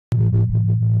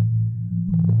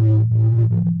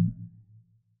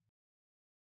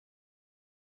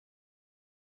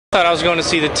Thought I was going to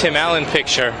see the Tim Allen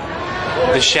picture,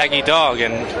 the Shaggy Dog,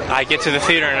 and I get to the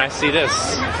theater and I see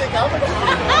this. I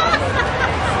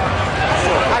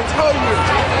told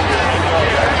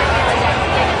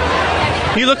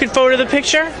you. You looking forward to the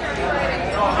picture?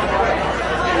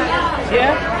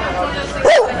 Yeah?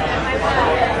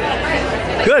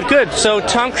 Good, good. So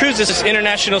Tom Cruise is this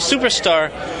international superstar.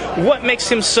 What makes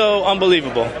him so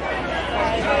unbelievable?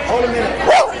 Hold a minute.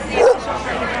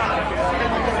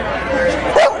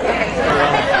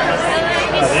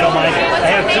 They don't mind it. I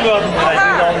have two of them that I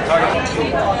do all the targets.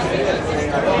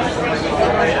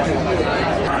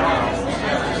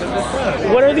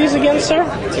 What are these again, sir?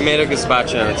 Tomato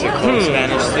gazpacho. It's a cold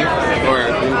Spanish soup or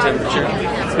room temperature.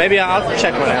 Maybe I'll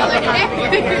check one out.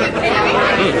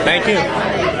 Thank you.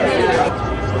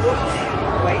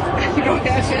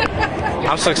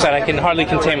 I'm so excited I can hardly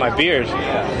contain my beard.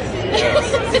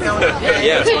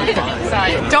 Yes.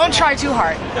 Don't try too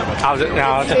hard.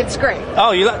 It's great.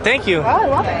 Oh, thank you. Oh, I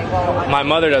love it. My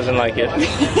mother doesn't like it.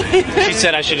 She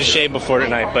said I should have shaved before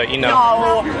tonight, but you know.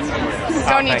 No.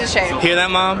 Don't need to shave. Hear that,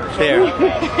 Mom? There.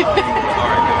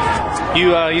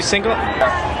 You single?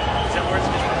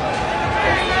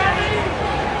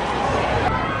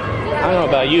 I don't know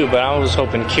about you, but I was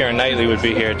hoping Keira Knightley would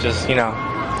be here. Just, you know,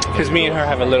 because me and her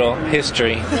have a little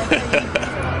history.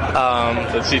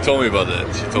 She told me about that.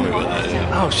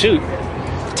 Yeah. Oh, shoot.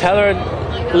 Tell her,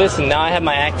 listen, now I have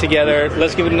my act together.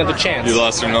 Let's give it another chance. You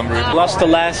lost her number? Lost the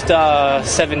last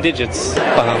 7 digits.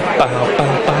 I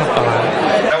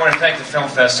want to thank the Film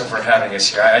Festival for having us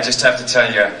here. I just have to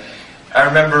tell you, I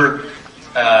remember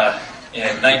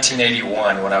in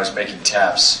 1981 when I was making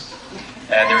Taps,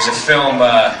 and there was a film,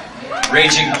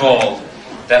 Raging Bull,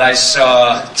 that I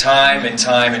saw time and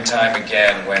time and time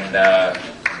again when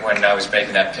I was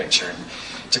making that picture.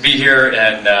 To be here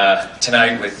and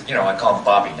tonight with, you know, I call him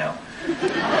Bobby now.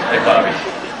 Hey, Bobby.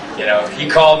 You know, he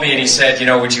called me and he said, you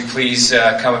know, would you please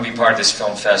come and be part of this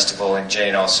film festival? And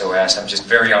Jane also asked. I'm just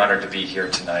very honored to be here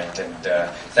tonight, and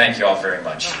thank you all very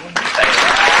much. Thank you.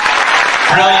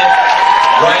 Brilliant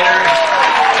writer,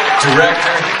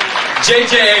 director,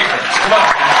 J.J. Abrams. Come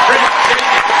on.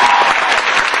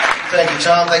 Thank you,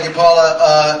 Tom. Thank you,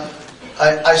 Paula.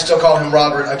 I still call him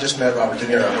Robert. I just met Robert De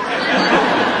Niro.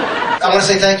 I want to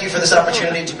say thank you for this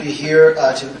opportunity to be here,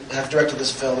 to have directed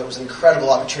this film. It was an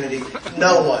incredible opportunity.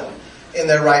 No one in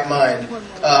their right mind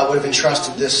would have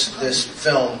entrusted this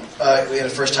film in a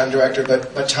first-time director,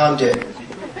 but Tom did,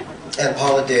 and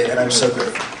Paula did, and I'm so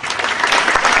grateful.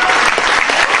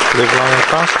 Live long and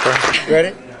prosper. You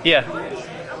ready? Yeah.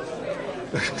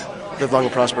 Live long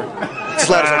and prosper. As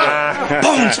loud as I can.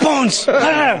 Bones!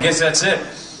 I guess that's it.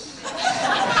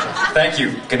 Thank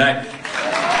you. Good night.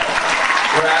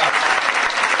 We're out.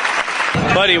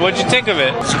 Buddy, what'd you think of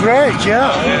it? It's great,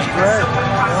 yeah. It's great.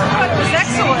 It was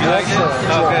excellent. You liked it?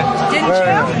 Okay. Didn't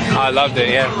you? I loved it,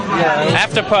 yeah.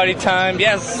 After party time,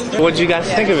 yes. What'd you guys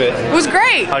think of it? It was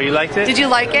great. Oh, you liked it? Did you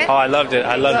like it? Oh, I loved it.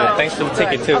 Thanks for the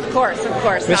ticket, too. Of course.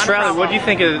 Miss Riley, what do you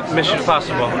think of Mission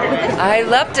Impossible? I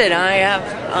loved it. I have,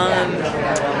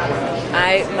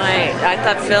 I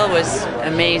thought Phil was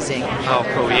amazing. Oh,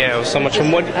 cool. Yeah, it was so much fun.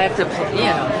 What? I have to, plug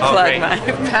my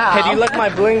pal. Hey, do you like my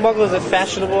bling buckle? Is it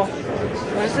fashionable?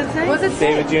 What does it say? What does it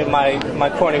say? David, my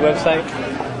corny website.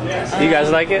 You guys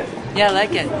like it? Yeah, I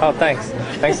like it. Oh, thanks.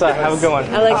 Thanks a lot. Have a good one.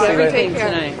 I like I'll see you later. everything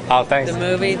tonight. Oh, thanks. The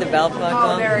movie, the belt buckle.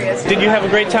 Oh, there he is. Did you have a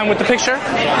great time with the picture? Yeah,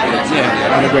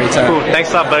 I had a great time. Cool.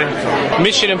 Thanks a lot, buddy.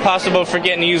 Mission Impossible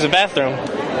forgetting to use a bathroom.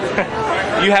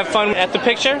 You have fun at the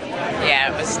picture?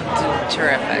 Yeah, it was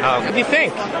terrific. What do you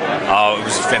think? Oh, it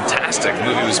was fantastic. The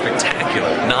movie was spectacular.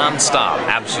 Non-stop,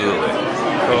 absolutely.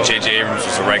 Cool. J.J. Abrams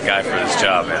was the right guy for this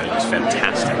job, man. It was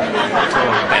fantastic.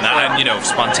 And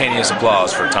spontaneous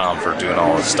applause for Tom for doing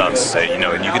all his stunts. And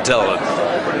you could tell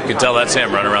that's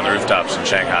him running around the rooftops in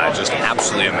Shanghai. Just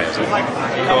absolutely amazing. Cool.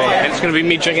 And it's gonna be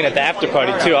me drinking at the after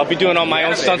party too. I'll be doing all my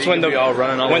own stunts when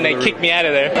they kick me out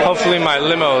of there. Hopefully my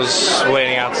limo's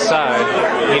waiting outside.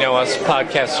 You know, us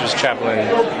podcasters traveling in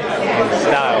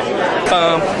style.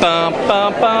 Bum, bum,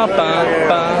 bum, bum, bum,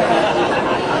 bum.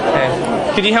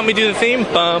 Hey, could you help me do the theme?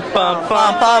 Bum, bum,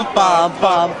 bum, bum, bum,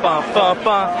 bum, bum, bum,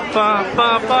 bum, bum,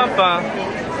 bum, bum, bum.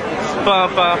 Ba,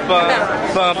 ba, ba,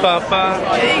 ba, ba, ba.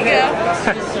 There you go.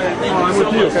 I'm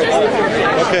with you.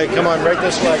 Okay, come on, break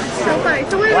this leg.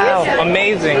 Wow,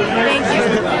 amazing.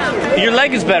 Thank you. Your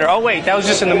leg is better. Oh, wait, that was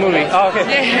just in the movie. Oh, okay.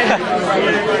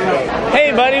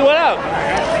 Hey, buddy, what up?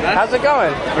 How's it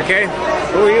going? Okay.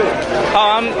 Who are you?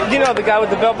 Oh, I'm, the guy with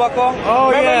the belt buckle. Oh,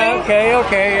 Remember yeah. me?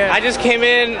 Okay, yeah. I just came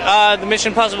in. The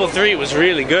Mission Impossible 3 was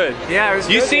really good. Yeah, it was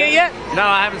You good, see yeah. it yet? No,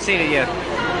 I haven't seen it yet.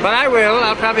 But I will.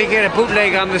 I'll probably get a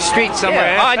bootleg on the street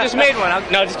somewhere. Yeah. Oh, I just made one.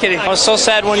 No, just kidding. I was so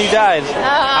sad when you died.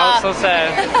 I was so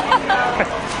sad.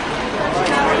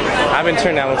 I've been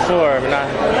turned down before, but not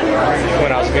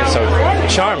when I was being so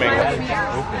charming.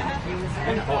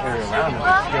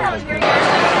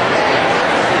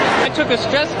 I took a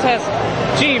stress test,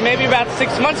 maybe about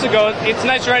 6 months ago. It's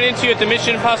nice running into you at the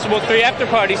Mission Impossible 3 after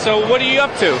party. So what are you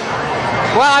up to?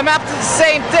 Well, I'm up to the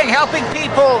same thing, helping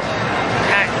people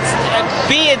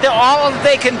be all that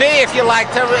they can be, if you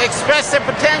like, to express their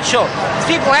potential.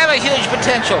 People have a huge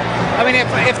potential. I mean,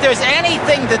 if there's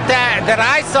anything that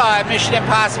I saw at Mission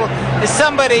Impossible, is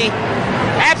somebody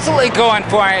absolutely going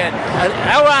for it.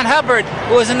 L. Ron Hubbard,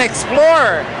 who was an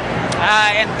explorer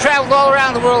and traveled all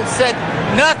around the world, said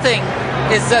nothing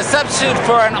is a substitute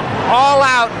for an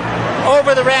all-out,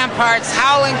 over-the-ramparts,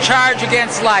 howling charge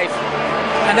against life.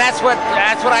 And that's what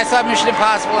I saw at Mission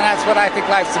Impossible, and that's what I think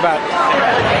life's about.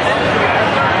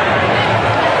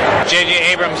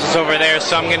 J.J. Abrams is over there,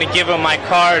 so I'm going to give him my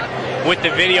card with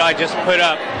the video I just put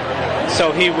up,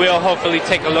 so he will hopefully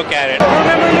take a look at it.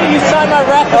 Remember you signed my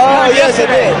reference card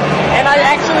yesterday? I did. And I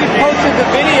actually posted the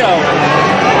video.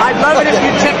 I'd love it if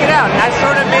you check it out. I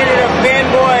sort of made it a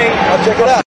fanboy. I'll check it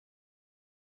out.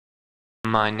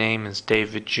 My name is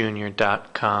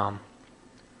davidjr.com.